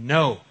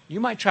 No. You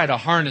might try to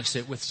harness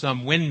it with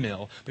some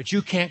windmill, but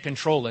you can't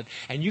control it.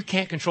 And you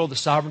can't control the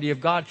sovereignty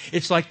of God.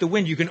 It's like the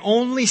wind. You can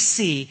only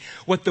see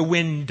what the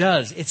wind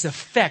does. Its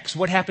effects,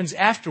 what happens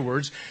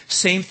afterwards.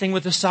 Same thing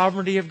with the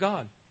sovereignty of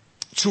God.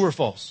 True or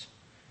false?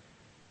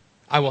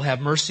 I will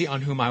have mercy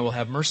on whom I will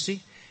have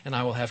mercy, and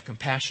I will have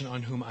compassion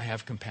on whom I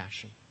have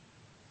compassion.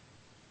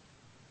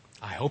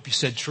 I hope you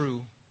said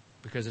true,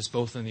 because it's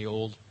both in the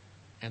Old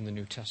and the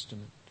New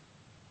Testament.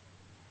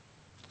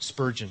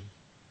 Spurgeon,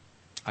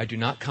 I do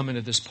not come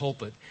into this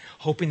pulpit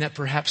hoping that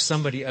perhaps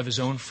somebody of his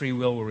own free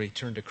will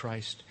return to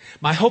Christ.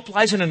 My hope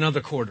lies in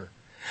another quarter.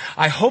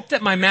 I hope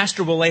that my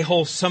master will lay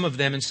hold of some of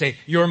them and say,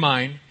 you're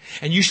mine,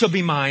 and you shall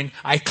be mine.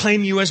 I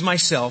claim you as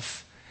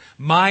myself.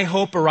 My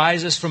hope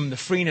arises from the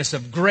freeness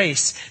of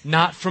grace,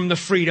 not from the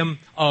freedom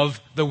of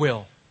the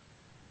will.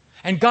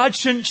 And God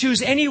shouldn't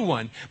choose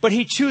anyone, but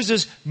He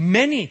chooses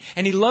many,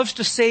 and He loves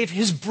to save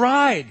His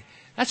bride.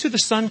 That's who the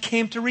Son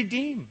came to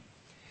redeem.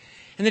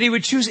 And that He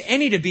would choose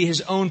any to be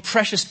His own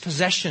precious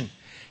possession,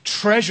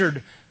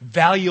 treasured,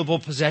 valuable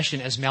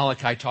possession, as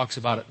Malachi talks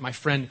about it. My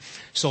friend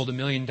sold $1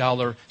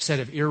 million set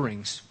of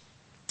earrings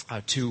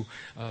to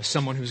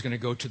someone who's going to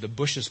go to the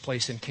Bush's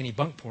place in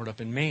Kennebunkport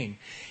up in Maine.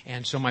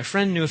 And so my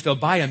friend knew if they'll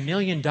buy $1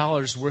 million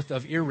worth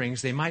of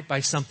earrings, they might buy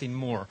something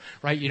more,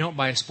 right? You don't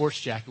buy a sports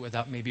jacket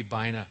without maybe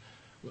buying a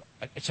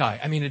A tie.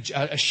 I mean,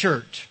 a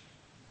shirt.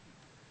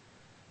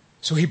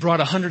 So he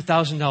brought a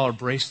 $100,000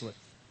 bracelet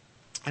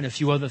and a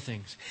few other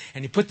things.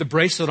 And he put the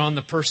bracelet on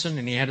the person,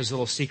 and he had his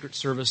little Secret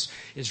Service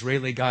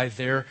Israeli guy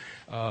there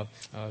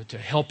to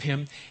help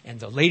him. And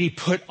the lady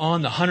put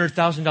on the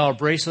 $100,000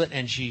 bracelet,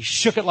 and she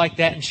shook it like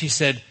that, and she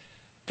said,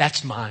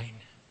 "That's mine."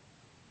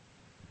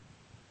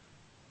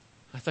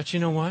 I thought, you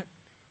know what?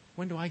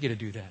 When do I get to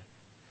do that?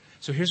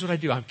 So here's what I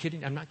do. I'm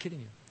not kidding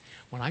you.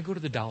 When I go to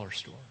the dollar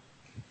store,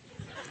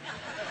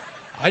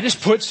 I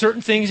just put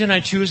certain things in, I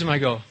choose them, I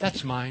go,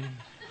 "That's mine.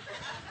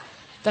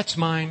 That's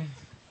mine.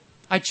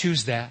 I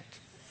choose that."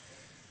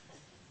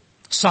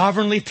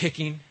 Sovereignly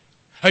picking.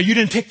 You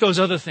didn't pick those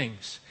other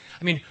things.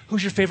 I mean,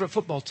 who's your favorite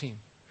football team?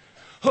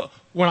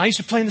 When I used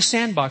to play in the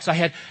sandbox, I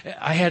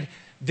had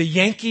the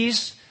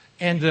Yankees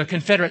and the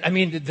Confederate. I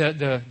mean,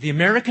 the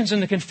Americans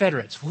and the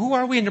Confederates. Who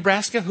are we in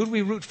Nebraska? Who do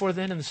we root for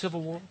then in the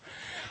Civil War?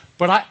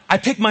 But I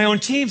pick my own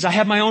teams. I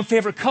have my own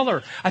favorite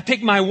color. I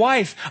pick my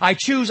wife. I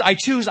choose.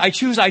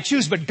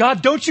 But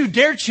God, don't you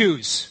dare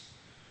choose.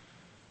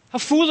 How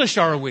foolish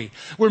are we?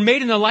 We're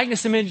made in the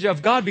likeness and image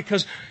of God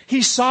because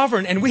He's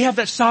sovereign and we have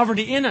that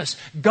sovereignty in us.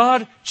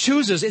 God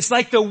chooses. It's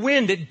like the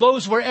wind. It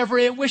blows wherever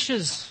it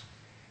wishes.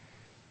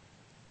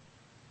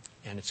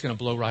 And it's going to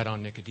blow right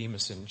on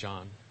Nicodemus and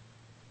John.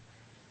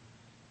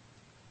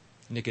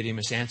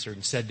 Nicodemus answered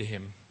and said to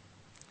him,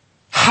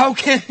 "How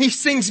can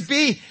these things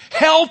be?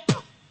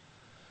 Help!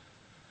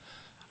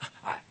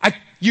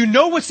 You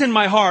know what's in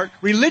my heart.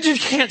 Religion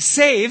can't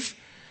save.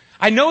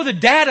 I know the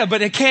data,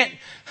 but it can't.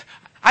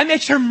 I'm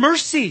at your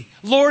mercy.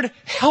 Lord,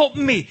 help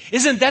me."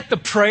 Isn't that the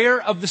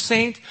prayer of the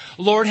saint?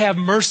 Lord, have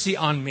mercy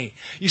on me.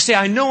 You say,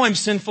 "I know I'm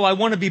sinful. I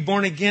want to be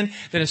born again."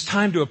 Then it's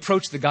time to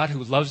approach the God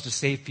who loves to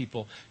save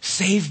people.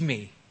 Save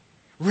me.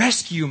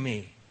 Rescue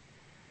me.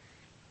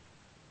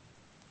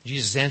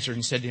 Jesus answered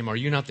and said to him, "Are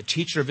you not the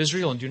teacher of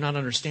Israel and do not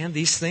understand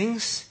these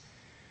things?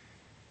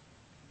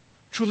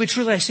 Truly,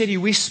 truly, I say to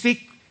you, we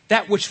speak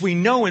that which we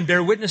know and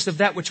bear witness of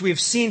that which we have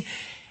seen,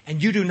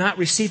 and you do not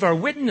receive our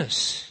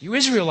witness." You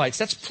Israelites,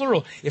 that's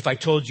plural. If I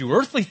told you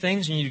earthly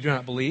things and you do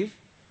not believe,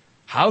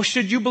 how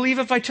should you believe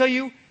if I tell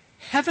you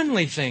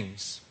heavenly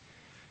things?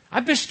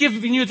 I've just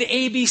given you the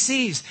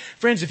ABCs.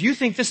 Friends, if you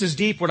think this is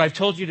deep, what I've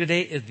told you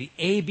today is the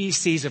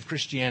ABCs of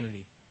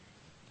Christianity,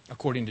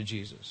 according to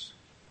Jesus.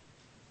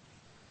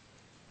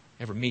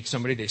 Ever meet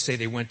somebody, they say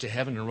they went to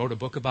heaven and wrote a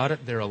book about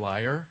it? They're a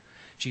liar.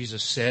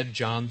 Jesus said,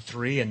 John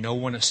 3, "And no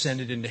one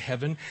ascended into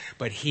heaven,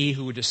 but he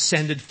who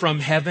descended from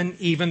heaven,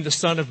 even the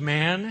Son of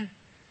Man."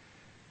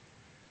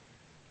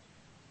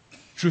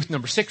 Truth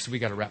number 6, we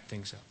got to wrap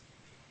things up.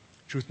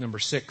 Truth number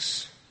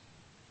 6,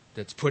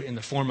 that's put in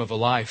the form of a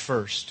lie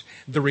first.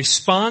 The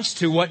response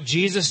to what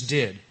Jesus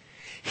did,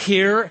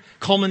 here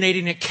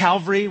culminating at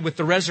Calvary with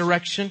the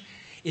resurrection,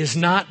 is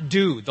not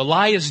do. The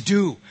lie is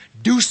do.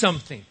 Do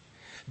something.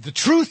 The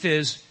truth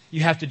is,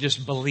 you have to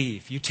just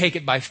believe. You take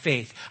it by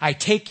faith. I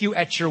take you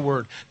at your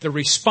word. The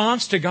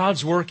response to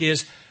God's work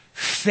is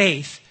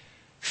faith.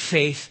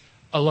 Faith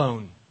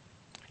alone.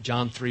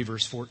 John 3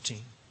 verse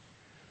 14.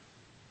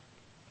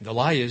 The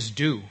lie is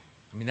do.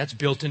 I mean, that's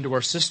built into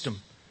our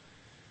system.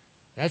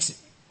 That's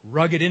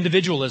rugged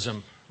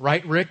individualism.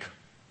 Right, Rick?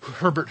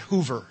 Herbert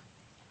Hoover.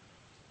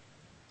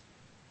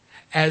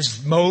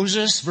 As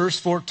Moses, verse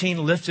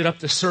 14, lifted up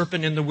the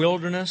serpent in the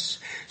wilderness,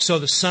 so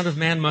the Son of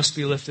Man must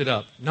be lifted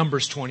up.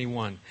 Numbers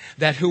 21.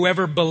 That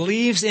whoever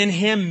believes in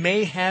Him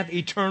may have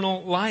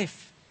eternal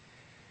life.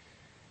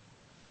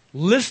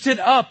 Lifted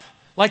up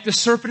like the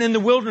serpent in the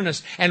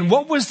wilderness. And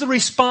what was the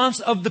response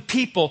of the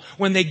people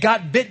when they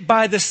got bit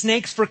by the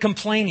snakes for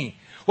complaining?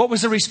 What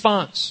was the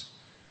response?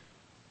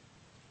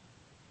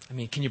 I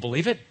mean, can you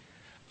believe it?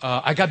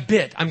 I got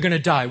bit. I'm going to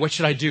die. What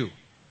should I do?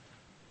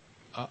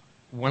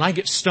 When I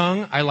get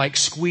stung, I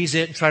squeeze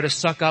it and try to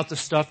suck out the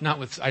stuff.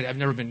 I've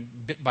never been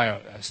bit by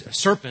a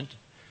serpent,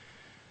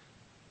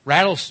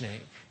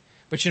 rattlesnake.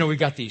 But we've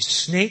got these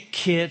snake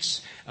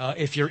kits.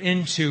 If you're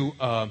into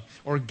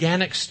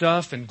organic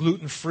stuff and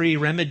gluten-free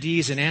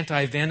remedies and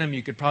anti-venom,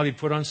 you could probably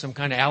put on some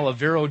kind of aloe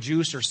vera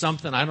juice or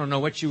something. I don't know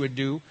what you would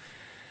do.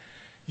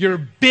 You're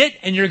bit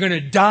and you're going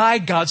to die.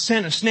 God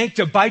sent a snake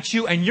to bite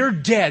you and you're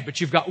dead. But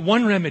you've got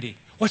one remedy.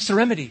 What's the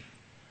remedy?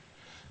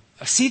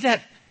 See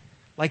that,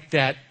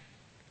 that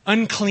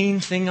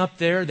unclean thing up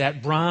there,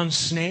 that bronze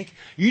snake?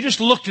 You just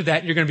look to that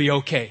and you're going to be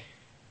okay.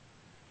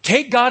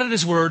 Take God at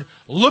His word,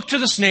 look to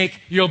the snake,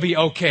 you'll be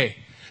okay.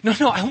 No,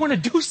 I want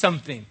to do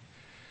something.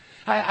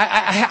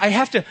 I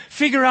have to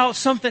figure out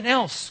something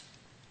else.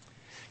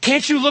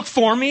 Can't you look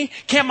for me?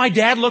 Can't my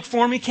dad look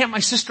for me? Can't my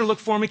sister look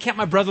for me? Can't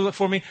my brother look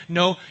for me?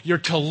 No, you're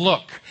to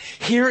look.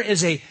 Here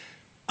is a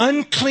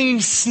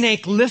unclean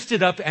snake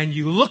lifted up and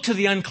you look to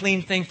the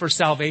unclean thing for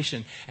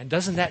salvation. And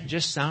doesn't that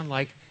just sound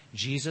like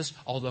Jesus?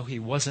 Although He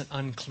wasn't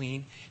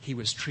unclean, He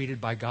was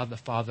treated by God the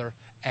Father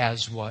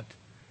as what?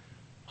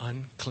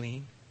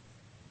 Unclean.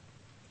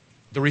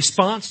 The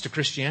response to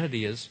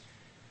Christianity is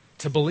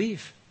to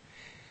believe.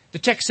 The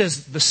text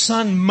says the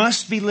Son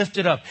must be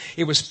lifted up.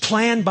 It was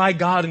planned by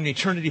God in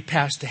eternity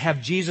past to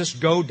have Jesus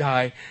go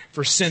die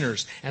for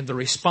sinners. And the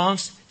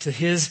response to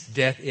His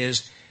death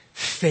is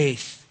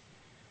faith.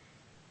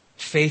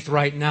 Faith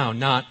right now,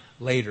 not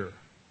later.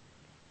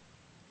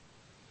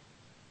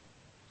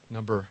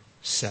 Number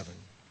 7.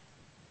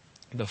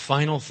 The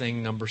final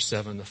thing, number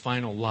 7, the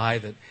final lie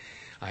that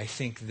I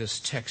think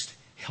this text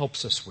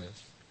helps us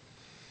with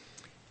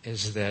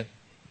is that,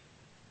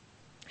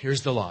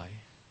 here's the lie.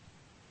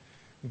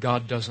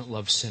 God doesn't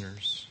love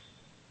sinners.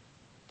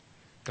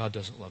 God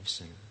doesn't love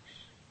sinners.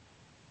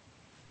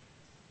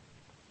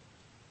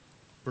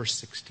 Verse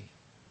 16.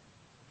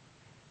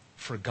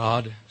 For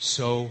God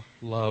so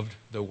loved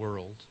the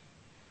world,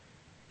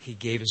 He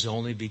gave His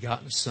only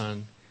begotten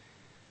Son,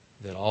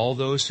 that all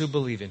those who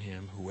believe in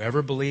Him,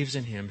 whoever believes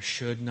in Him,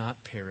 should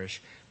not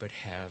perish, but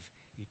have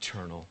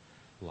eternal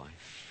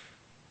life.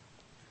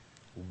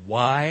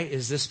 Why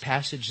is this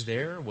passage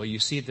there? Well, you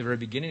see at the very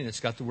beginning, it's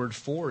got the word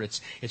for.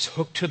 It's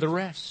hooked to the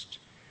rest.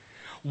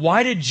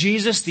 Why did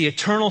Jesus, the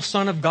eternal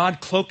Son of God,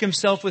 cloak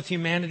Himself with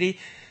humanity?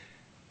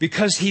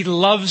 Because He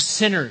loves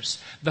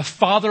sinners. The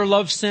Father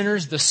loves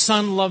sinners. The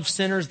Son loves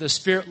sinners. The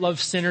Spirit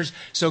loves sinners.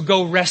 So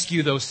go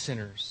rescue those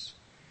sinners.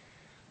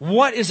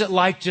 What is it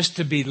like just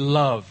to be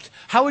loved?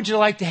 How would you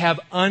like to have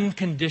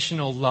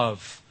unconditional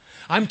love?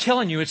 I'm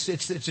telling you, it's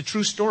a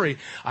true story.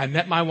 I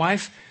met my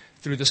wife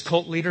through this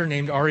cult leader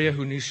named Arya,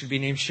 who knew she'd be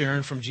named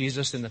Sharon from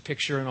Jesus in the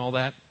picture and all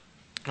that.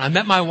 I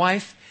met my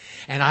wife,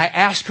 and I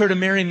asked her to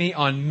marry me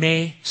on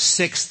May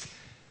 6th,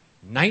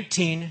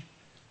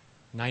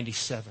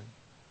 1997.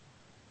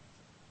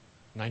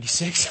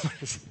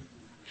 96?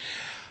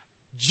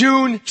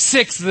 June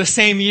 6th of the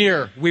same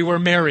year, we were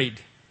married.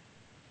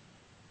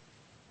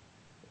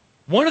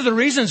 One of the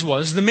reasons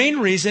was, the main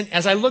reason,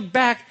 as I look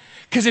back,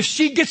 because if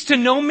she gets to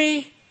know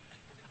me,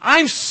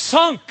 I'm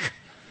sunk.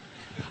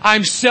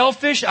 I'm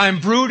selfish, I'm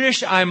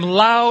brutish, I'm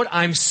loud,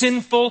 I'm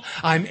sinful,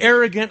 I'm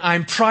arrogant,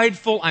 I'm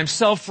prideful, I'm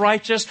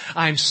self-righteous,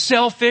 I'm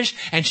selfish,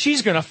 and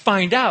she's going to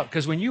find out,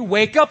 because when you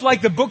wake up,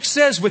 like the book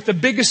says, with the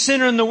biggest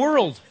sinner in the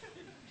world,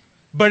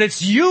 but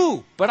it's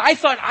you. But I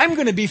thought, I'm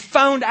going to be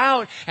found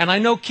out, and I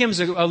know Kim's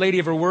a lady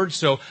of her word,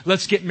 so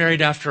let's get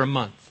married after a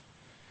month.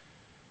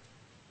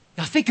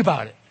 Now think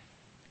about it.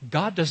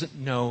 God doesn't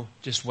know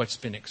just what's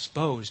been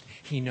exposed.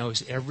 He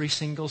knows every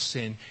single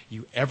sin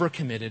you ever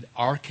committed,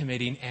 are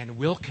committing, and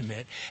will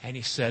commit. And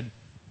He said,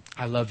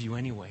 I love you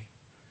anyway.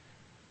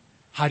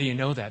 How do you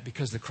know that?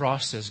 Because the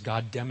cross says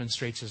God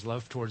demonstrates His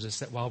love towards us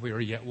that while we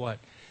were yet what?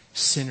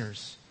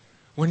 Sinners.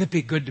 Wouldn't it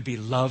be good to be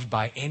loved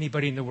by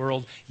anybody in the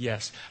world?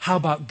 Yes. How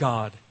about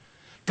God?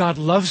 God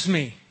loves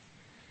me.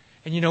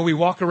 And we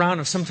walk around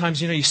and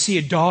sometimes, you see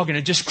a dog and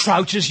it just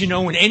crouches,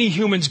 when any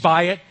human's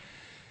by it.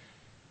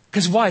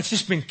 Because why? It's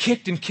just been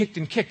kicked and kicked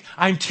and kicked.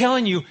 I'm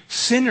telling you,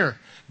 sinner,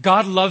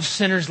 God loves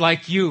sinners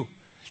like you.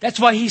 That's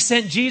why He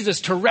sent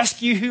Jesus, to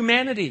rescue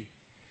humanity.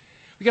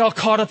 We get all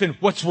caught up in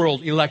what's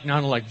world, elect,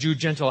 non-elect, Jew,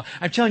 Gentile.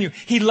 I'm telling you,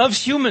 He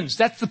loves humans.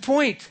 That's the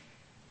point.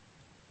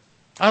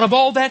 Out of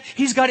all that,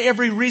 He's got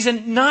every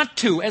reason not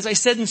to. As I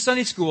said in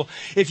Sunday school,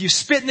 if you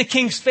spit in the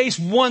king's face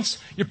once,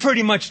 you're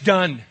pretty much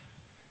done.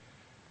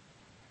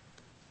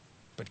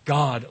 But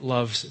God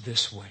loves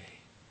this way.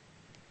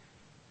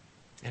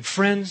 And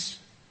friends,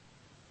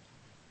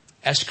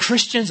 as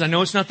Christians, I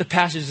know it's not the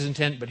passage's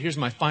intent, but here's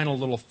my final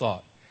little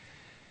thought.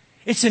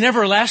 It's an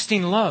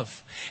everlasting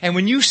love. And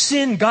when you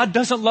sin, God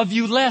doesn't love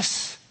you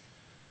less.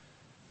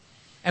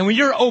 And when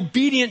you're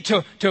obedient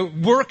to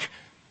work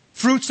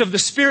fruits of the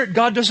Spirit,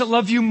 God doesn't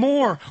love you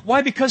more.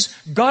 Why? Because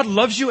God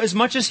loves you as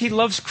much as He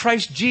loves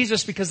Christ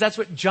Jesus, because that's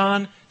what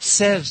John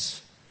says.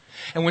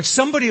 And when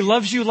somebody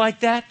loves you like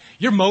that,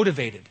 you're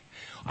motivated.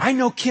 I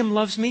know Kim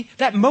loves me.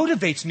 That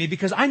motivates me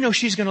because I know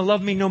she's going to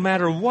love me no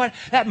matter what.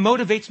 That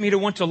motivates me to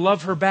want to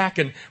love her back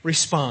and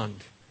respond.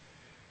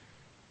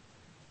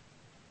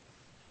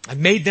 I've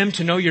made them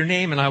to know your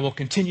name, and I will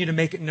continue to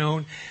make it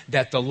known,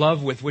 that the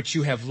love with which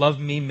you have loved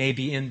me may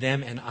be in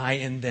them and I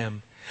in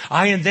them.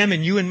 I in them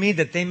and you in me,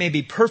 that they may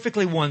be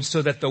perfectly one,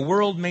 so that the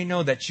world may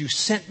know that you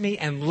sent me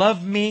and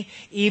loved me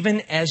even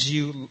as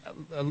you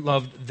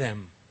loved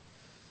them.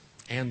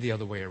 And the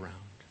other way around.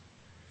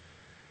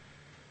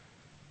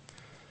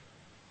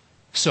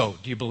 So,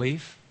 do you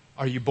believe?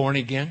 Are you born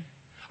again?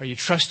 Are you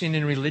trusting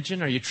in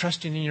religion? Are you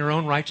trusting in your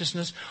own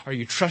righteousness? Are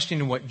you trusting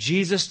in what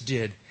Jesus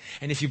did?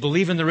 And if you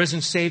believe in the risen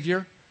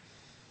Savior,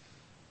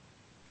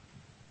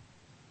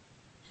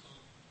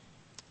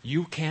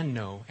 you can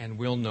know and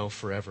will know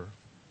forever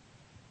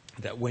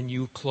that when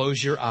you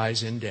close your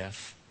eyes in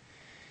death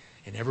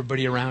and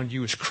everybody around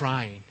you is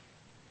crying,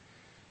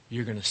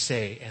 you're going to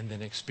say and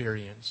then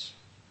experience,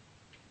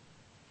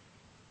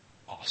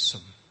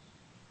 awesome.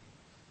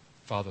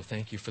 Father,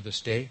 thank you for this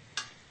day.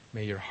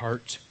 May your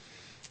heart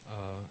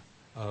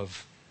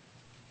of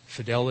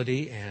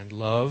fidelity and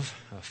love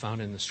found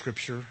in the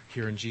Scripture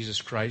here in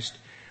Jesus Christ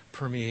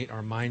permeate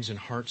our minds and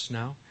hearts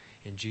now.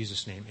 In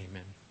Jesus' name,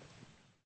 amen.